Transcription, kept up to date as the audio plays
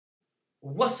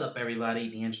What's up everybody,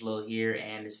 D'Angelo here,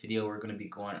 and in this video we're going to be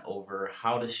going over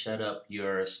how to set up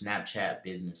your Snapchat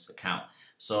business account.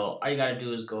 So all you got to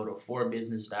do is go to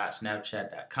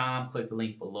forbusiness.snapchat.com, click the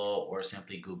link below, or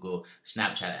simply Google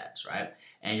Snapchat ads, right?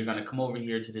 And you're going to come over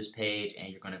here to this page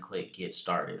and you're going to click get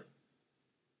started.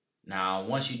 Now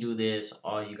once you do this,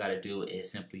 all you got to do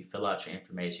is simply fill out your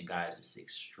information, guys. It's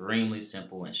extremely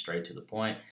simple and straight to the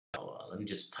point. So, let me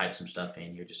just type some stuff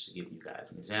in here just to give you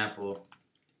guys an example.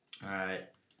 All right.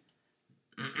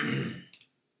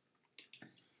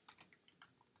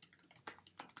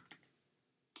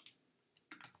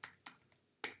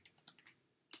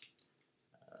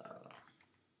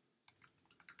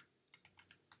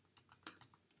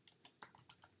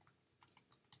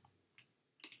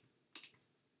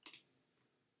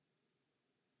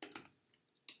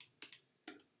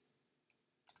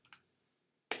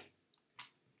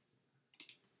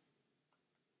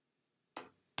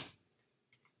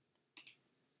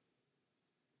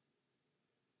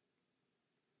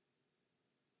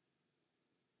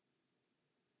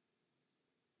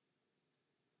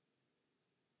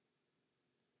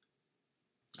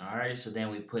 Alrighty, so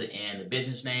then we put in the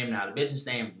business name. Now the business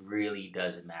name really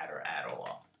doesn't matter at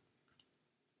all.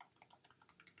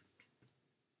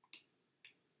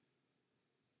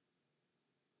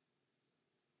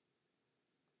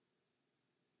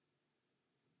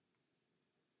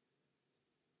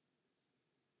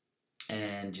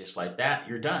 And just like that,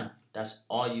 you're done. That's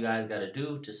all you guys got to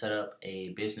do to set up a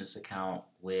business account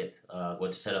with,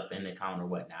 to set up an account or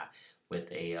whatnot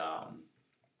with a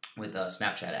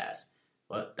Snapchat ads.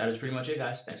 But that is pretty much it,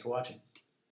 guys. Thanks for watching.